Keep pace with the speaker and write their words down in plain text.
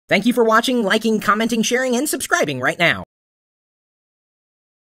Thank you for watching, liking, commenting, sharing, and subscribing right now.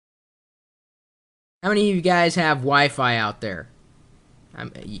 How many of you guys have Wi-Fi out there?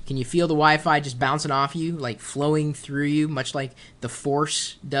 Can you feel the Wi-Fi just bouncing off you, like flowing through you, much like the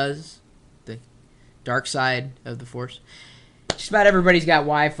Force does? The dark side of the Force? Just about everybody's got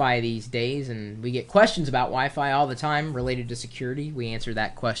Wi-Fi these days, and we get questions about Wi-Fi all the time related to security. We answered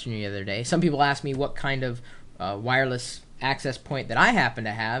that question the other day. Some people ask me what kind of wireless access point that I happen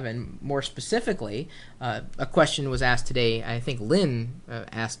to have, and more specifically, a question was asked today. I think Lynn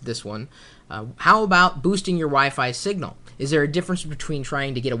asked this one. How about boosting your Wi-Fi signal? Is there a difference between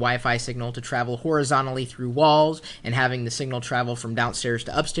trying to get a Wi-Fi signal to travel horizontally through walls and having the signal travel from downstairs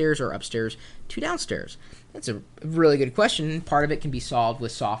to upstairs or upstairs to downstairs? That's a really good question. Part of it can be solved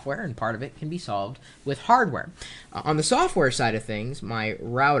with software, and part of it can be solved with hardware. On the software side of things, my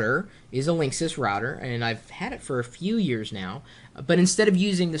router is a Linksys router, and I've had it for a few years now. But instead of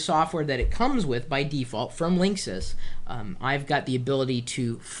using the software that it comes with by default from Linksys, I've got the ability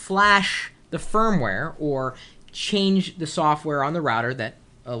to flash the firmware or change the software on the router that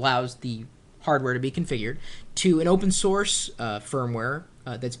allows the hardware to be configured to an open source firmware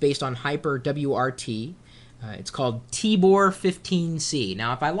that's based on Hyper WRT. It's called Tibor 15C.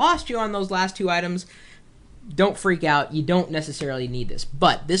 Now, if I lost you on those last two items, don't freak out. You don't necessarily need this.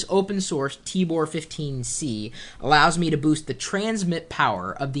 But this open source Tibor 15C allows me to boost the transmit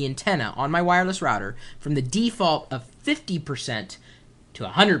power of the antenna on my wireless router from the default of 50% to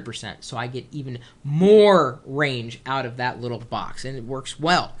 100%. So I get even more range out of that little box, and it works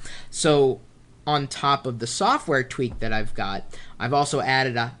well. So on top of the software tweak that I've got, I've also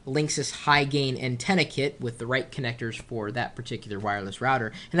added a Linksys high gain antenna kit with the right connectors for that particular wireless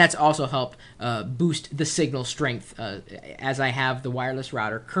router, and that's also helped boost the signal strength as I have the wireless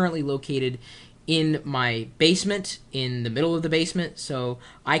router currently located in my basement, in the middle of the basement, so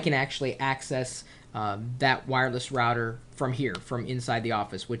I can actually access that wireless router from here, from inside the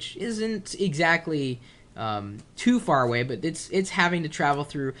office, which isn't exactly too far away, but it's having to travel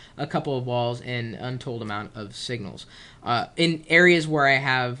through a couple of walls and an untold amount of signals. In areas where I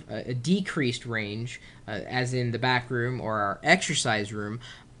have a decreased range, as in the back room or our exercise room,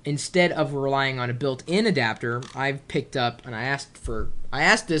 instead of relying on a built-in adapter, I've picked up, and I asked for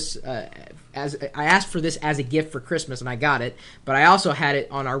this as a gift for Christmas, and I got it, but I also had it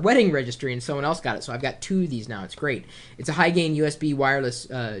on our wedding registry, and someone else got it, so I've got two of these now. It's great. It's a high-gain USB wireless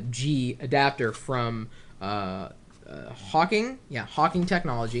G adapter from Hawking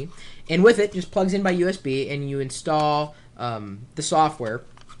technology, and with it, just plugs in by USB, and you install the software,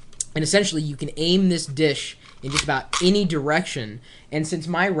 and essentially you can aim this dish in just about any direction. And since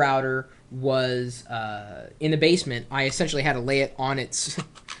my router was in the basement, I essentially had to lay it on its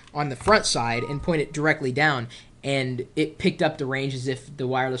on the front side and point it directly down, and it picked up the range as if the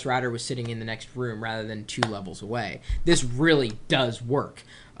wireless router was sitting in the next room rather than 2 levels away. This really does work.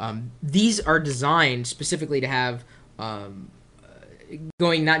 These are designed specifically to have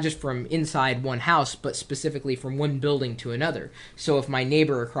going not just from inside one house, but specifically from one building to another. So if my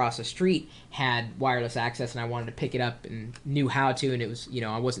neighbor across the street had wireless access and I wanted to pick it up and knew how to, and it was,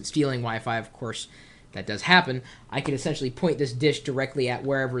 I wasn't stealing Wi-Fi, of course, that does happen, I could essentially point this dish directly at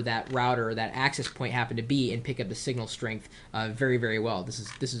wherever that router or that access point happened to be and pick up the signal strength very, very well. This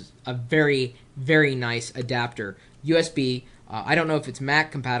is a very, very nice adapter. USB. I don't know if it's Mac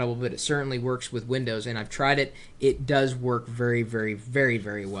compatible, but it certainly works with Windows, and I've tried it. It does work very, very, very,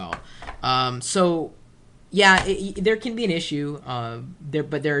 very well. So, yeah, there can be an issue,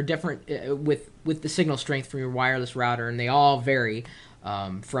 but there are different with the signal strength from your wireless router, and they all vary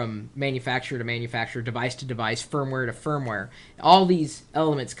from manufacturer to manufacturer, device to device, firmware to firmware. All these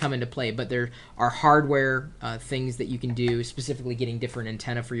elements come into play, but there are hardware things that you can do, specifically getting different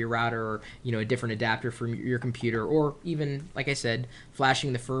antenna for your router, or a different adapter for your computer, or even, like I said,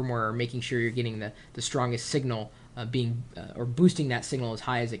 flashing the firmware or making sure you're getting the strongest signal or boosting that signal as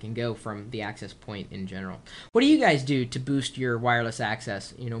high as it can go from the access point in general. What do you guys do to boost your wireless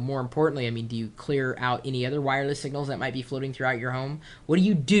access? More importantly, do you clear out any other wireless signals that might be floating throughout your home? What do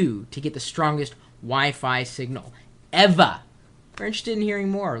you do to get the strongest Wi-Fi signal ever? If you're interested in hearing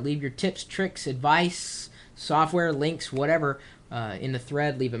more, leave your tips, tricks, advice, software, links, whatever, in the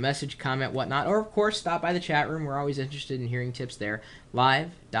thread. Leave a message, comment, whatnot, or of course stop by the chat room. We're always interested in hearing tips there.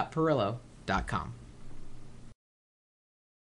 live.pirillo.com.